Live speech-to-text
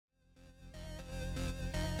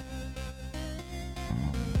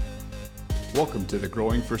Welcome to the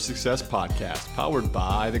Growing for Success podcast, powered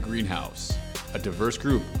by The Greenhouse, a diverse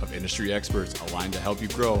group of industry experts aligned to help you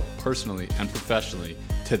grow personally and professionally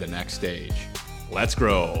to the next stage. Let's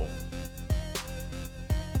grow.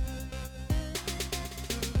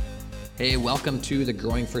 Hey, welcome to the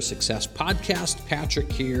Growing for Success podcast.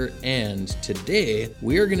 Patrick here, and today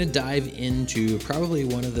we are going to dive into probably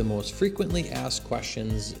one of the most frequently asked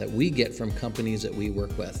questions that we get from companies that we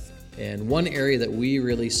work with. And one area that we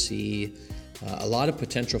really see a lot of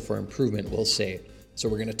potential for improvement, we'll say. So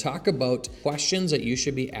we're going to talk about questions that you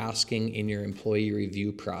should be asking in your employee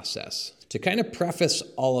review process. To kind of preface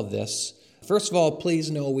all of this, first of all, please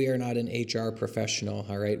know we are not an HR professional,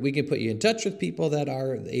 all right? We can put you in touch with people that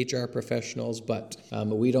are HR professionals, but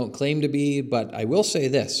we don't claim to be. But I will say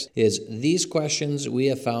this, is these questions we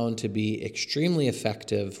have found to be extremely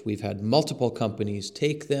effective. We've had multiple companies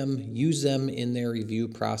take them, use them in their review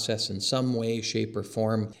process in some way, shape, or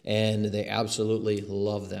form, and they absolutely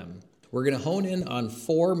love them. We're going to hone in on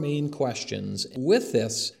four main questions. With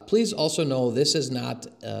this, please also know this is not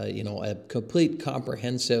a complete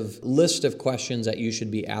comprehensive list of questions that you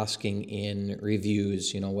should be asking in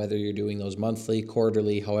reviews, whether you're doing those monthly,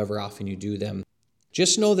 quarterly, however often you do them.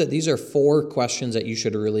 Just know that these are four questions that you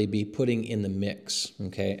should really be putting in the mix,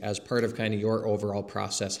 okay, as part of kind of your overall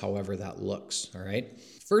process, however that looks, all right?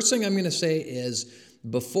 First thing I'm going to say is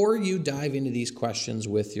before you dive into these questions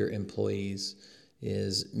with your employees,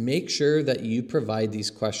 is make sure that you provide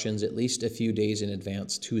these questions at least a few days in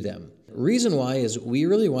advance to them. Reason why is we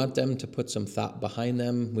really want them to put some thought behind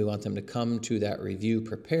them. We want them to come to that review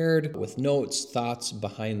prepared with notes, thoughts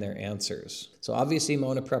behind their answers. So obviously, the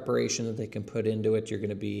amount of preparation that they can put into it, you're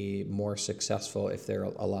going to be more successful if they're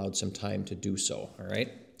allowed some time to do so, all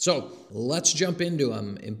right? So let's jump into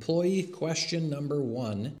them. Employee question number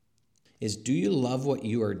one is, do you love what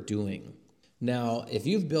you are doing? Now, if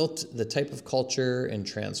you've built the type of culture and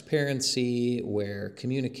transparency where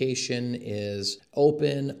communication is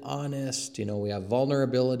open, honest, we have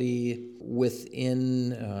vulnerability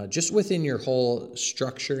within your whole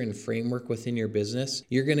structure and framework within your business,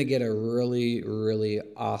 you're going to get a really, really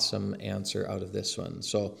awesome answer out of this one.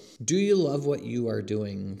 So, do you love what you are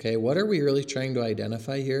doing? Okay, what are we really trying to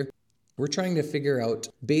identify here? We're trying to figure out,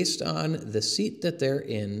 based on the seat that they're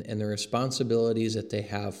in and the responsibilities that they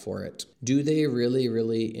have for it, do they really,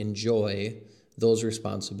 really enjoy those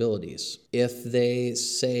responsibilities? If they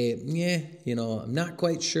say, I'm not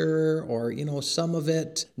quite sure, or, some of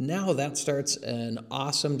it, now that starts an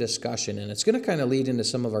awesome discussion. And it's going to kind of lead into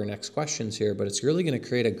some of our next questions here, but it's really going to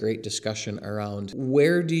create a great discussion around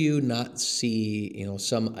where do you not see,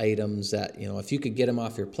 some items that, if you could get them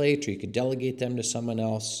off your plate or you could delegate them to someone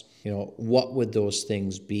else, what would those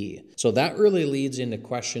things be? So that really leads into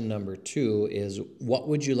question number two is, what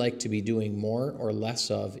would you like to be doing more or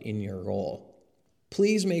less of in your role?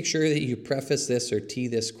 Please make sure that you preface this or tee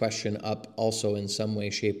this question up also in some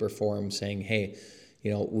way, shape, or form, saying, hey,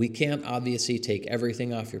 we can't obviously take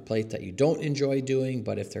everything off your plate that you don't enjoy doing,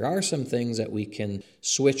 but if there are some things that we can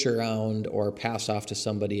switch around or pass off to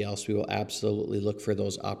somebody else, we will absolutely look for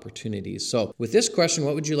those opportunities. So with this question,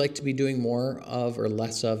 what would you like to be doing more of or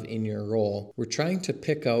less of in your role? We're trying to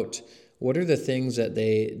pick out what are the things that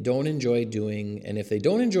they don't enjoy doing, and if they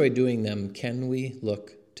don't enjoy doing them, can we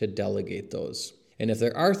look to delegate those? And if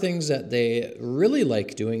there are things that they really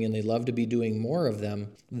like doing and they love to be doing more of them,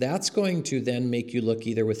 that's going to then make you look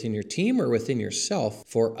either within your team or within yourself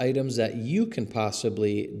for items that you can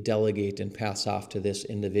possibly delegate and pass off to this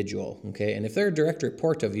individual, okay? And if they're a direct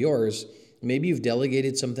report of yours, maybe you've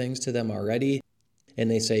delegated some things to them already,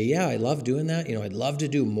 and they say, yeah, I love doing that. I'd love to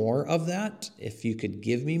do more of that. If you could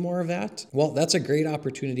give me more of that. Well, that's a great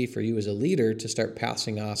opportunity for you as a leader to start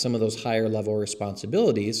passing off some of those higher level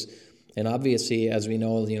responsibilities. And obviously, as we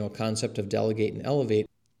know, concept of delegate and elevate,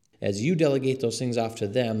 as you delegate those things off to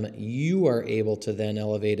them, you are able to then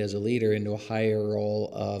elevate as a leader into a higher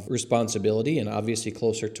role of responsibility and obviously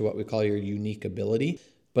closer to what we call your unique ability.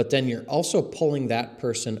 But then you're also pulling that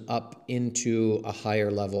person up into a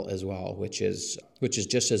higher level as well, which is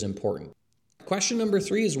just as important. Question number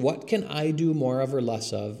three is, what can I do more of or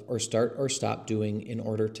less of, or start or stop doing in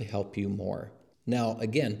order to help you more? Now,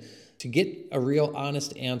 again, to get a real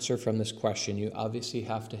honest answer from this question, you obviously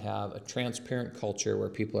have to have a transparent culture where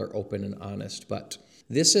people are open and honest. But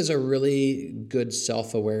this is a really good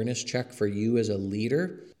self-awareness check for you as a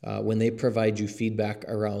leader when they provide you feedback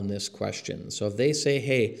around this question. So if they say,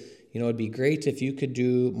 hey, it'd be great if you could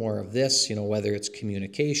do more of this, whether it's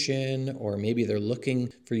communication or maybe they're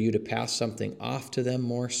looking for you to pass something off to them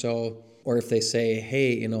more so. Or if they say,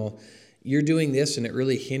 hey, you're doing this and it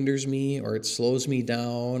really hinders me, or it slows me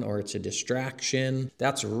down, or it's a distraction.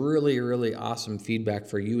 That's really, really awesome feedback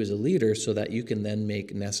for you as a leader so that you can then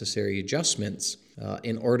make necessary adjustments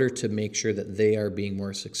in order to make sure that they are being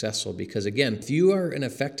more successful. Because again, if you are an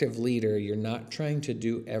effective leader, you're not trying to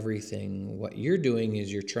do everything. What you're doing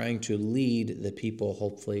is you're trying to lead the people,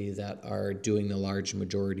 hopefully, that are doing the large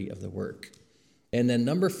majority of the work. And then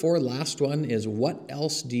number 4, last one, is what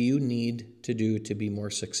else do you need to do to be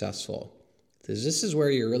more successful? Because this is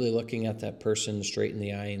where you're really looking at that person straight in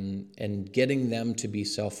the eye and getting them to be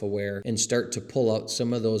self-aware and start to pull out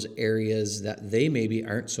some of those areas that they maybe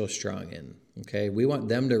aren't so strong in. Okay, we want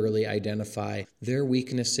them to really identify their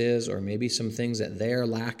weaknesses or maybe some things that they're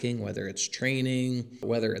lacking, whether it's training,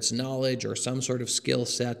 whether it's knowledge or some sort of skill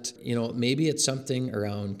set. Maybe it's something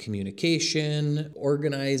around communication,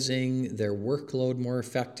 organizing their workload more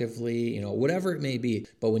effectively, whatever it may be.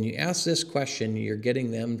 But when you ask this question, you're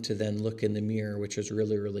getting them to then look in the mirror, which is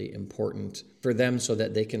really, really important for them so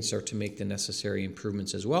that they can start to make the necessary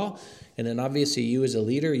improvements as well. And then obviously you as a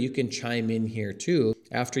leader, you can chime in here too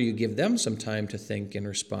after you give them some time to think and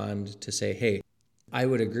respond to say, hey, I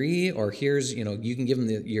would agree, or here's, you can give them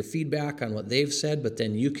your feedback on what they've said, but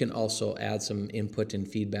then you can also add some input and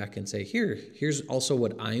feedback and say, here's also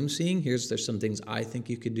what I'm seeing. There's some things I think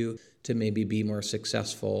you could do to maybe be more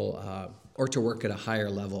successful or to work at a higher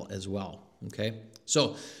level as well. Okay,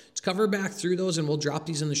 so let's cover back through those and we'll drop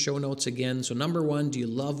these in the show notes again. So number 1, do you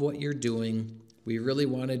love what you're doing? We really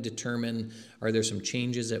want to determine, are there some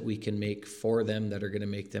changes that we can make for them that are going to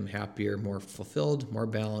make them happier, more fulfilled, more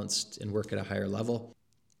balanced, and work at a higher level?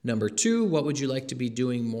 Number 2, what would you like to be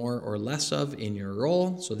doing more or less of in your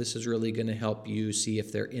role? So this is really going to help you see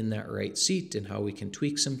if they're in that right seat and how we can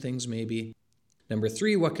tweak some things maybe. Number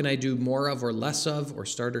 3, what can I do more of or less of or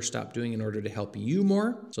start or stop doing in order to help you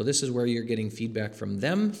more? So this is where you're getting feedback from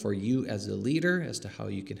them for you as a leader as to how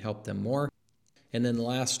you can help them more. And then the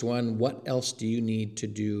last one, what else do you need to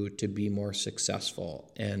do to be more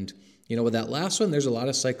successful? And with that last one, there's a lot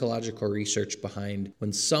of psychological research behind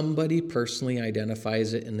when somebody personally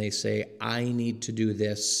identifies it and they say, I need to do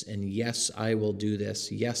this, and yes, I will do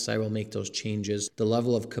this. Yes, I will make those changes. The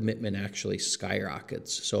level of commitment actually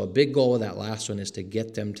skyrockets. So a big goal of that last one is to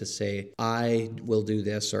get them to say, I will do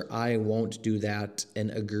this or I won't do that,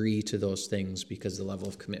 and agree to those things, because the level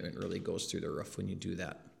of commitment really goes through the roof when you do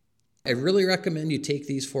that. I really recommend you take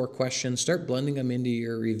these 4 questions, start blending them into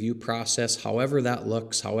your review process, however that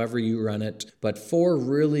looks, however you run it. But 4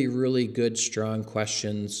 really, really good, strong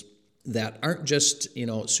questions that aren't just,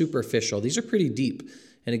 superficial. These are pretty deep.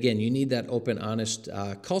 And again, you need that open, honest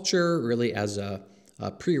culture really as a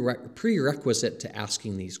prerequisite to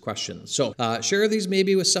asking these questions. So share these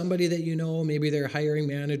maybe with somebody that maybe they're a hiring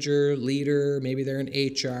manager, leader, maybe they're in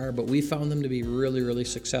HR, but we found them to be really, really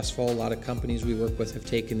successful. A lot of companies we work with have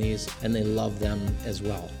taken these and they love them as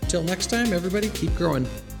well. Until next time, everybody, keep growing.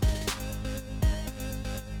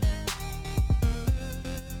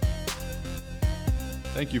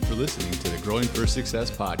 Thank you for listening to the Growing for Success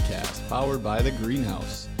podcast, powered by The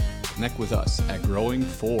Greenhouse. Connect with us at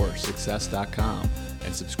growingforsuccess.com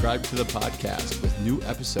and subscribe to the podcast with new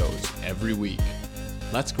episodes every week.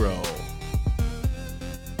 Let's grow.